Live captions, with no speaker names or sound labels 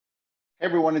Hey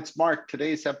everyone, it's Mark.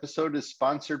 Today's episode is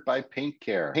sponsored by Paint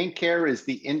Care. Paint Care is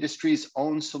the industry's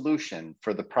own solution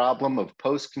for the problem of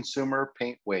post-consumer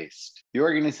paint waste. The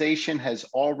organization has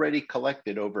already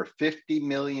collected over 50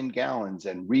 million gallons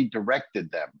and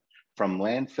redirected them from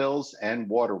landfills and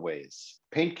waterways.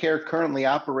 Paint Care currently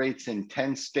operates in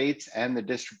 10 states and the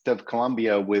District of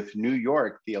Columbia, with New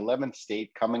York, the 11th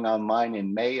state, coming online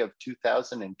in May of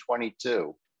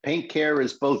 2022. Paint Care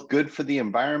is both good for the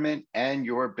environment and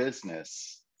your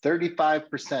business.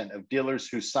 35% of dealers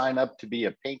who sign up to be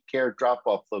a Paint Care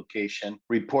drop-off location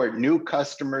report new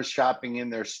customers shopping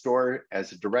in their store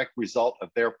as a direct result of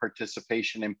their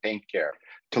participation in Paint Care.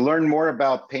 To learn more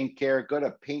about Paint Care, go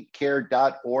to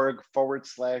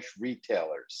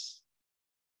paintcare.org/retailers.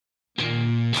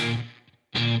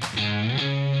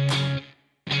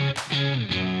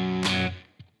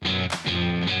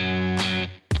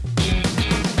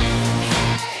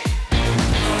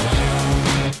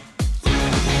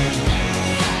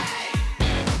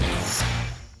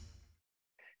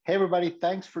 Hey everybody,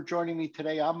 thanks for joining me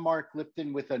today. I'm Mark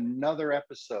Lipton with another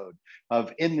episode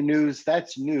of In the News.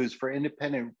 That's news for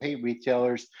independent paint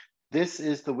retailers. This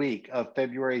is the week of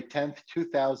February 10th,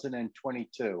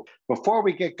 2022. Before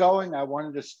we get going, I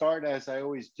wanted to start, as I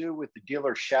always do, with the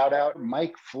dealer shout out,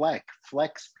 Mike Fleck,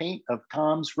 Flex Paint of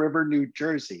Toms River, New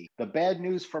Jersey. The bad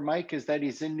news for Mike is that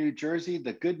he's in New Jersey.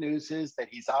 The good news is that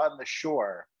he's on the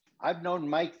shore. I've known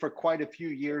Mike for quite a few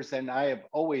years, and I have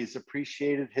always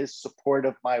appreciated his support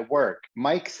of my work.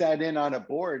 Mike sat in on a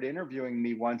board interviewing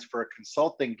me once for a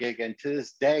consulting gig, and to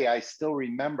this day, I still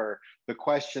remember the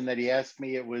question that he asked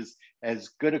me. It was as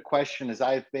good a question as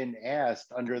I've been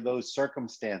asked under those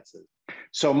circumstances.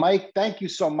 So Mike, thank you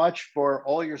so much for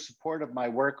all your support of my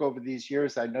work over these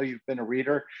years. I know you've been a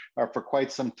reader for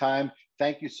quite some time.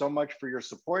 Thank you so much for your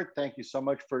support. Thank you so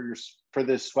much for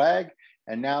this swag.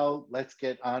 And now let's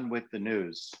get on with the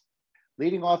news.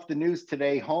 Leading off the news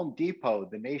today, Home Depot,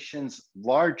 the nation's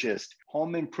largest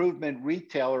home improvement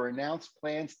retailer, announced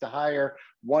plans to hire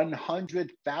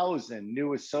 100,000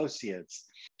 new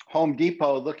associates. Home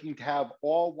Depot looking to have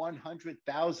all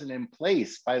 100,000 in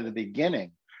place by the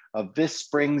beginning of this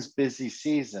spring's busy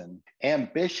season.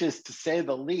 Ambitious to say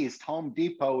the least, Home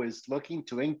Depot is looking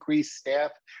to increase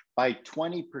staff by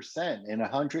 20% in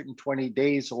 120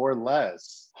 days or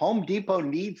less. Home Depot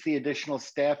needs the additional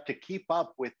staff to keep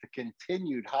up with the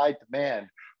continued high demand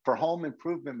for home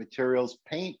improvement materials,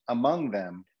 paint among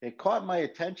them. It caught my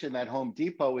attention that Home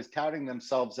Depot is touting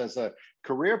themselves as a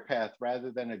career path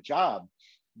rather than a job.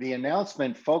 The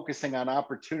announcement focusing on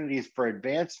opportunities for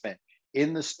advancement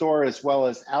in the store as well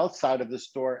as outside of the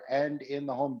store and in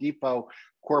the Home Depot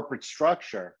corporate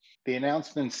structure. The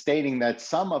announcement stating that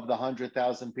some of the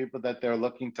 100,000 people that they're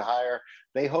looking to hire,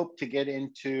 they hope to get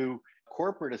into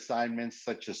corporate assignments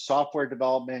such as software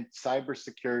development,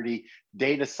 cybersecurity,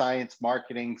 data science,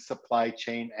 marketing, supply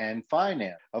chain, and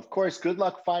finance. Of course, good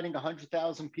luck finding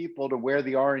 100,000 people to wear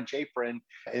the orange apron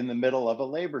in the middle of a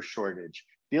labor shortage.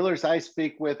 Dealers I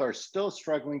speak with are still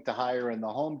struggling to hire, and the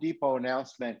Home Depot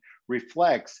announcement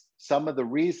reflects some of the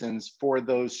reasons for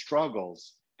those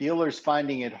struggles. Dealers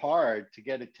finding it hard to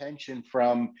get attention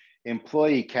from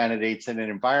employee candidates in an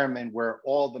environment where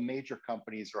all the major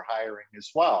companies are hiring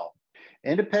as well.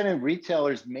 Independent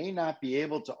retailers may not be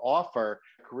able to offer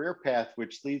a career path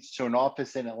which leads to an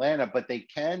office in Atlanta, but they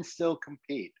can still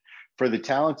compete for the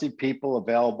talented people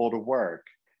available to work.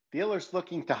 Dealers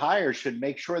looking to hire should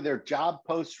make sure their job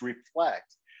posts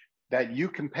reflect that you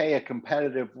can pay a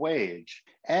competitive wage.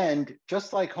 And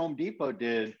just like Home Depot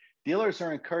did, dealers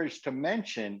are encouraged to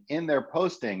mention in their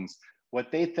postings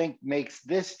what they think makes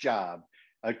this job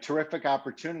a terrific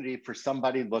opportunity for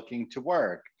somebody looking to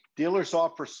work. Dealers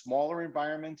offer smaller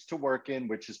environments to work in,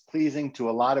 which is pleasing to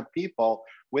a lot of people,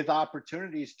 with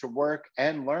opportunities to work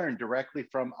and learn directly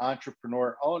from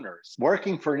entrepreneur owners.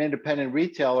 Working for an independent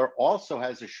retailer also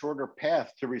has a shorter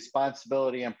path to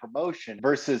responsibility and promotion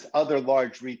versus other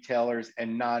large retailers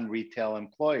and non-retail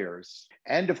employers.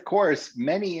 And of course,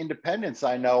 many independents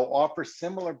I know offer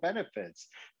similar benefits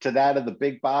to that of the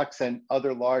big box and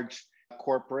other large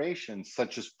corporations,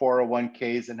 such as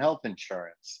 401ks and health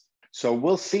insurance. So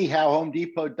we'll see how Home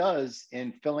Depot does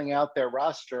in filling out their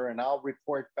roster, and I'll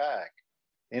report back.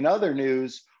 In other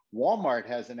news, Walmart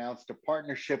has announced a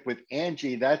partnership with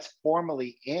Angie, that's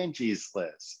formerly Angie's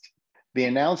List. The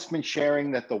announcement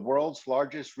sharing that the world's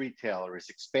largest retailer is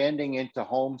expanding into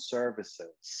home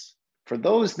services. For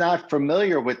those not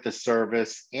familiar with the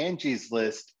service, Angie's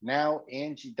List, now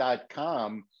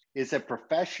Angie.com, is a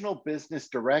professional business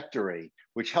directory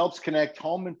which helps connect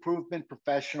home improvement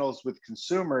professionals with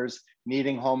consumers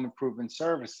needing home improvement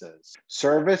services.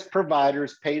 Service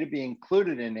providers pay to be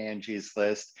included in Angie's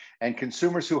List, and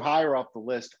consumers who hire off the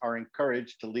list are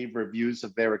encouraged to leave reviews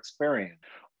of their experience.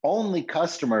 Only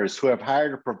customers who have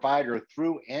hired a provider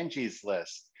through Angie's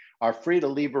List are free to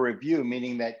leave a review,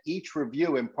 meaning that each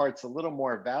review imparts a little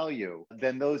more value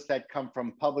than those that come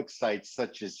from public sites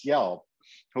such as Yelp,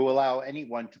 who allow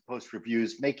anyone to post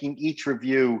reviews, making each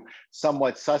review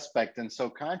somewhat suspect. And so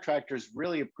contractors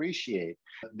really appreciate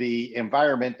the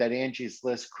environment that Angie's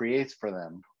List creates for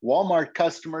them. Walmart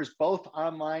customers, both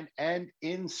online and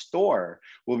in store,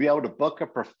 will be able to book a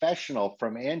professional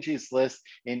from Angie's List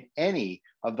in any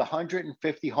of the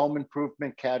 150 home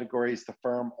improvement categories the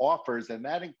firm offers, and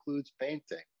that includes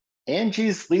painting.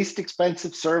 Angie's least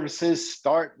expensive services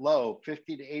start low, $50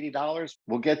 to $80.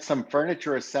 We'll get some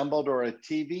furniture assembled or a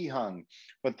TV hung,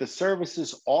 but the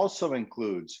services also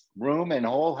includes room and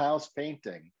whole house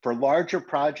painting. For larger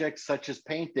projects such as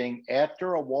painting,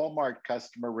 after a Walmart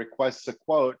customer requests a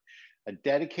quote, a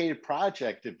dedicated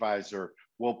project advisor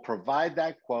will provide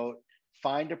that quote,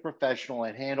 find a professional,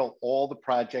 and handle all the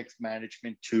project's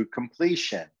management to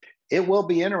completion. It will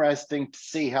be interesting to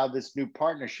see how this new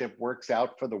partnership works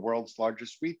out for the world's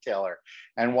largest retailer.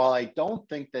 And while I don't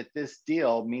think that this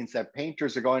deal means that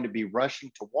painters are going to be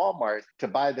rushing to Walmart to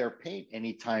buy their paint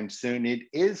anytime soon, it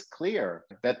is clear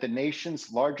that the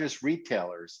nation's largest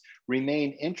retailers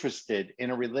remain interested in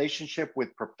a relationship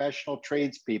with professional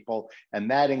tradespeople,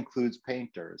 and that includes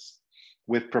painters.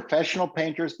 With professional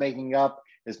painters making up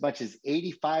as much as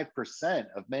 85%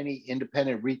 of many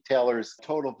independent retailers'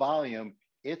 total volume,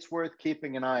 it's worth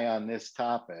keeping an eye on this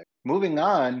topic. Moving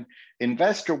on,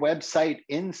 investor website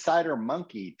Insider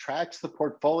Monkey tracks the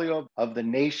portfolio of the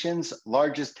nation's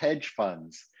largest hedge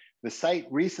funds. The site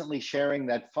recently sharing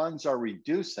that funds are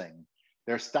reducing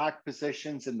their stock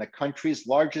positions in the country's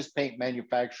largest paint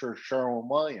manufacturer,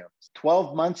 Sherwin-Williams.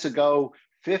 12 months ago,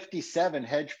 57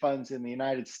 hedge funds in the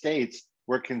United States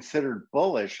were considered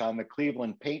bullish on the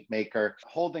Cleveland paint maker,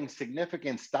 holding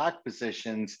significant stock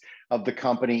positions of the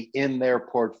company in their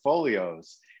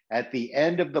portfolios. At the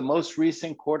end of the most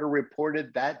recent quarter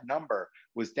reported, that number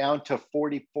was down to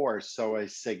 44, so a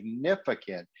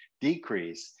significant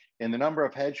decrease in the number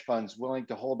of hedge funds willing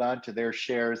to hold on to their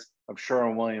shares of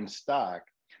Sherwin-Williams stock.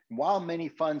 While many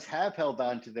funds have held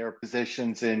on to their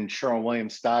positions in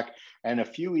Sherwin-Williams stock, and a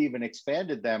few even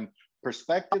expanded them,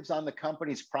 perspectives on the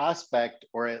company's prospect,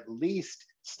 or at least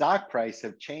stock price,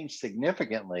 have changed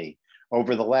significantly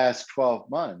over the last 12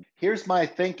 months. Here's my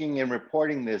thinking in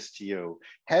reporting this to you.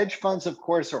 Hedge funds, of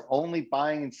course, are only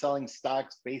buying and selling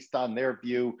stocks based on their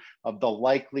view of the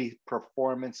likely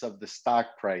performance of the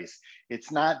stock price.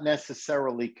 It's not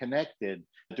necessarily connected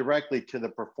directly to the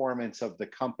performance of the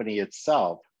company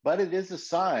itself. But it is a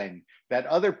sign that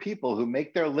other people who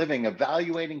make their living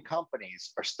evaluating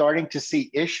companies are starting to see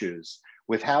issues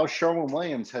with how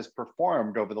Sherwin-Williams has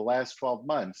performed over the last 12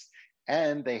 months.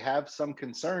 And they have some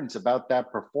concerns about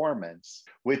that performance,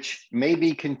 which may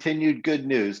be continued good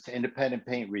news to independent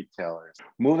paint retailers.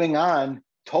 Moving on,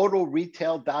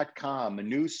 TotalRetail.com, a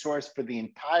news source for the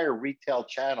entire retail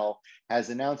channel, has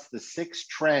announced the 6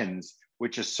 trends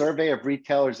which a survey of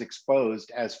retailers exposed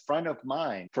as front of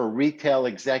mind for retail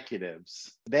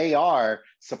executives. They are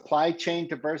supply chain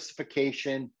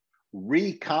diversification,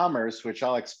 re-commerce, which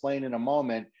I'll explain in a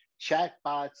moment,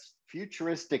 chatbots,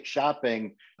 futuristic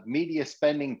shopping, media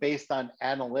spending based on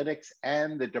analytics,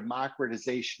 and the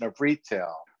democratization of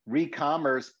retail.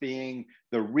 Re-commerce being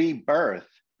the rebirth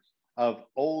of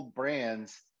old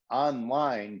brands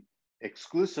online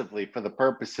exclusively for the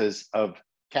purposes of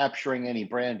capturing any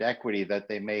brand equity that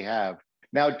they may have.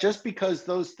 Now, just because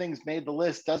those things made the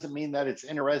list doesn't mean that it's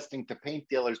interesting to paint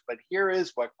dealers, but here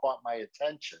is what caught my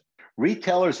attention.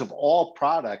 Retailers of all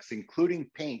products, including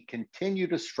paint, continue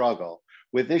to struggle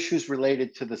with issues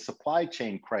related to the supply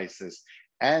chain crisis,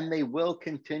 and they will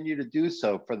continue to do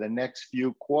so for the next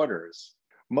few quarters.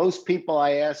 Most people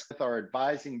I ask are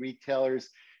advising retailers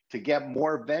to get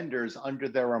more vendors under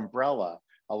their umbrella,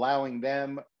 allowing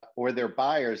them or their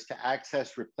buyers to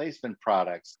access replacement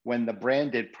products when the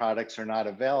branded products are not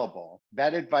available.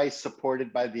 That advice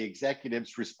supported by the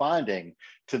executives responding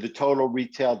to the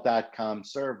TotalRetail.com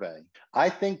survey. I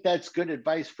think that's good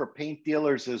advice for paint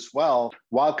dealers as well.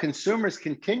 While consumers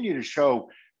continue to show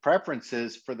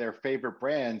preferences for their favorite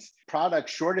brands, product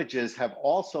shortages have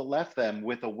also left them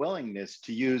with a willingness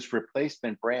to use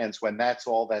replacement brands when that's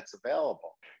all that's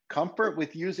available. Comfort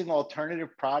with using alternative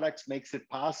products makes it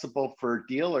possible for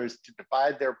dealers to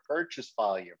divide their purchase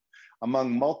volume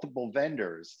among multiple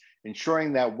vendors,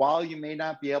 ensuring that while you may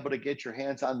not be able to get your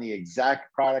hands on the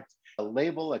exact product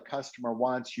label a customer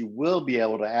wants, you will be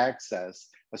able to access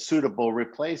a suitable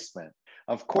replacement.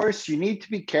 Of course, you need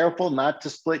to be careful not to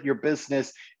split your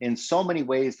business in so many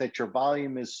ways that your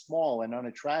volume is small and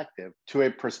unattractive to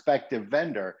a prospective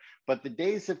vendor. But the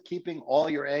days of keeping all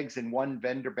your eggs in one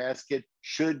vendor basket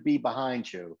should be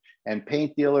behind you. And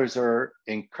paint dealers are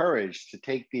encouraged to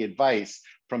take the advice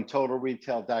from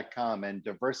TotalRetail.com and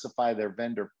diversify their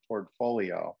vendor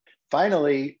portfolio.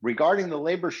 Finally, regarding the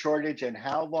labor shortage and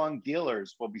how long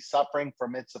dealers will be suffering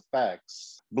from its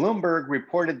effects, Bloomberg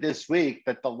reported this week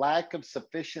that the lack of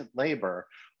sufficient labor,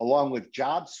 along with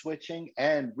job switching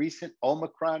and recent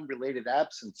Omicron-related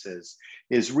absences,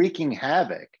 is wreaking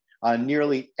havoc on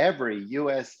nearly every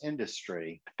U.S.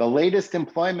 industry. The latest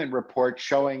employment report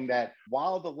showing that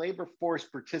while the labor force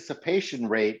participation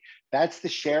rate, that's the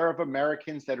share of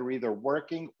Americans that are either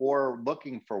working or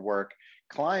looking for work,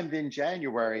 climbed in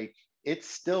January, it's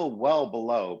still well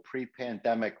below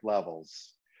pre-pandemic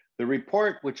levels. The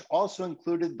report, which also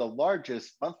included the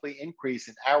largest monthly increase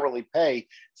in hourly pay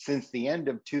since the end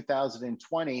of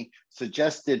 2020,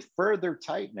 suggested further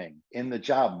tightening in the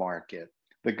job market.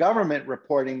 The government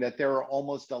reporting that there are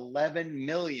almost 11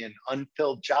 million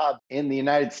unfilled jobs in the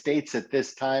United States at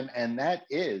this time, and that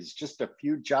is just a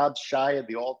few jobs shy of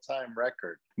the all-time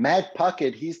record. Matt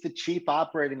Puckett, he's the chief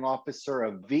operating officer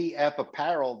of VF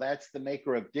Apparel, that's the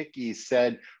maker of Dickies,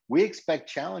 said, "We expect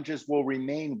challenges will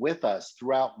remain with us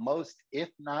throughout most, if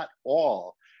not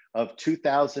all, of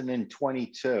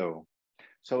 2022.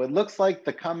 So it looks like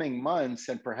the coming months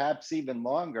and perhaps even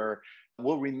longer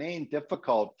will remain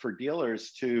difficult for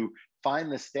dealers to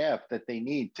find the staff that they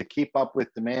need to keep up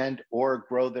with demand or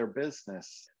grow their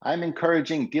business. I'm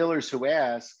encouraging dealers who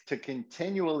ask to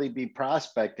continually be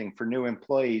prospecting for new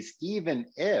employees, even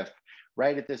if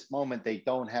right at this moment they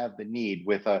don't have the need.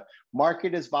 With a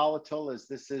market as volatile as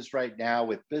this is right now,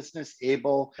 with business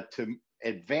able to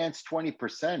advance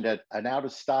 20% at an out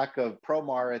of stock of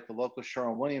Promar at the local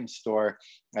Sherwin-Williams store,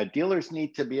 dealers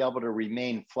need to be able to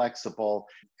remain flexible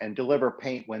and deliver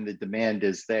paint when the demand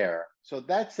is there. So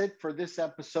that's it for this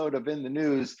episode of In the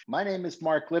News. My name is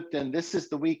Mark Lipton. This is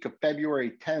the week of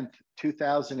February 10th,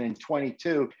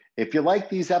 2022. If you like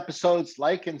these episodes,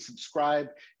 like and subscribe.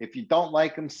 If you don't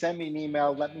like them, send me an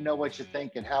email. Let me know what you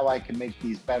think and how I can make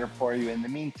these better for you. In the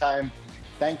meantime,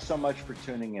 thanks so much for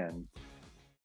tuning in.